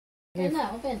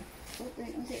Kana, open.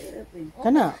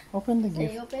 Kana, open the Say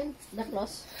gift. open, the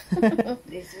close.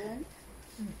 This one?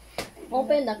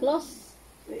 Open the close.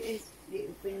 Where is the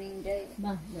opening day?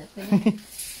 Ba, the opening.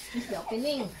 It's the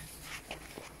opening.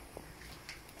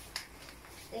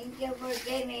 Thank you for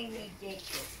giving me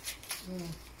Jacob.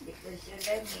 Because you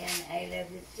love me and I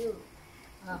love you too.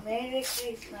 Ah. Merry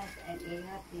Christmas and a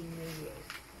Happy New Year.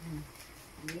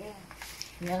 Yeah.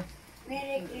 Yeah.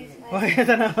 Merry Christmas. Okay,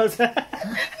 kita na ako sa...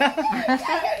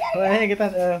 Okay, kita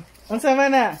na. Unsa man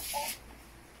na?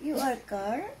 You are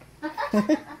Carl?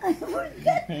 I forgot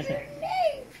your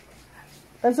name.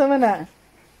 Unsa man na?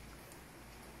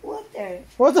 Water.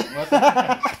 What?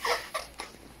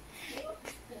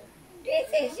 This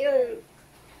is your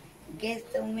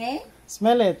gift to me?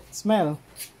 Smell it. Smell.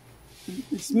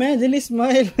 Smell. Dili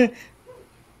smile.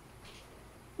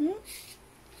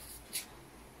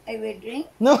 I will drink.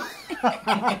 No.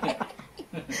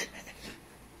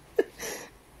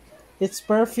 It's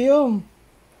perfume.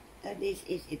 This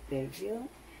is a perfume.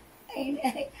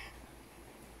 I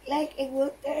like a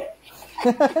water.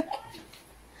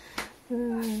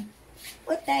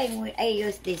 What time will I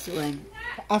use this one?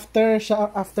 After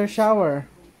shower. After shower?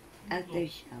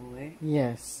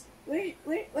 Yes.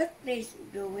 What place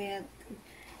do we have to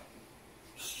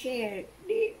share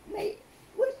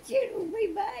what share of my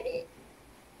body?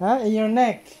 Huh? In your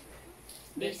neck.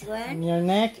 This In one? your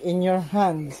neck. In your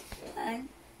hands. And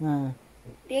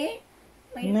There.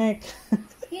 my Neck.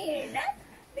 here, not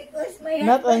because my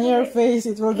Not on husband your will face.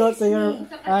 It will go to your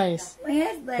eyes. My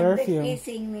husband Perfume. will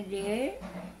kissing me there.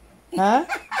 Huh?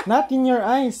 Not in your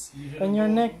eyes. On your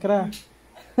neck, ra.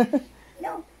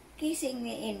 No, kissing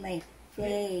me in my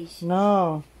face.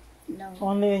 No. No.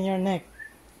 Only in your neck.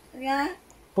 Yeah,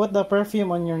 Put the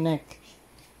perfume on your neck.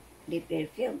 the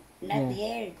perfume, not Yeah.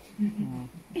 here.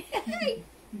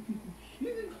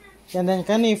 And then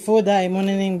kani food ha, imo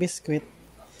na ning biscuit.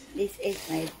 This is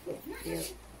my perfume.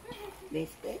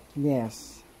 Biscuit.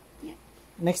 Yes. Yeah.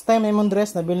 Next time imong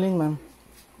dress na bilin ma'am.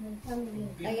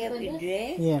 I have a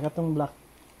dress, Yeah, katong black.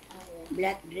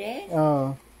 black dress.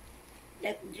 Oh.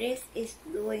 That dress is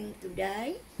going to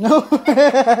die. No.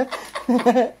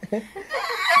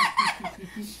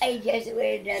 I just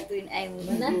wear that when I'm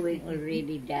going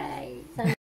already die.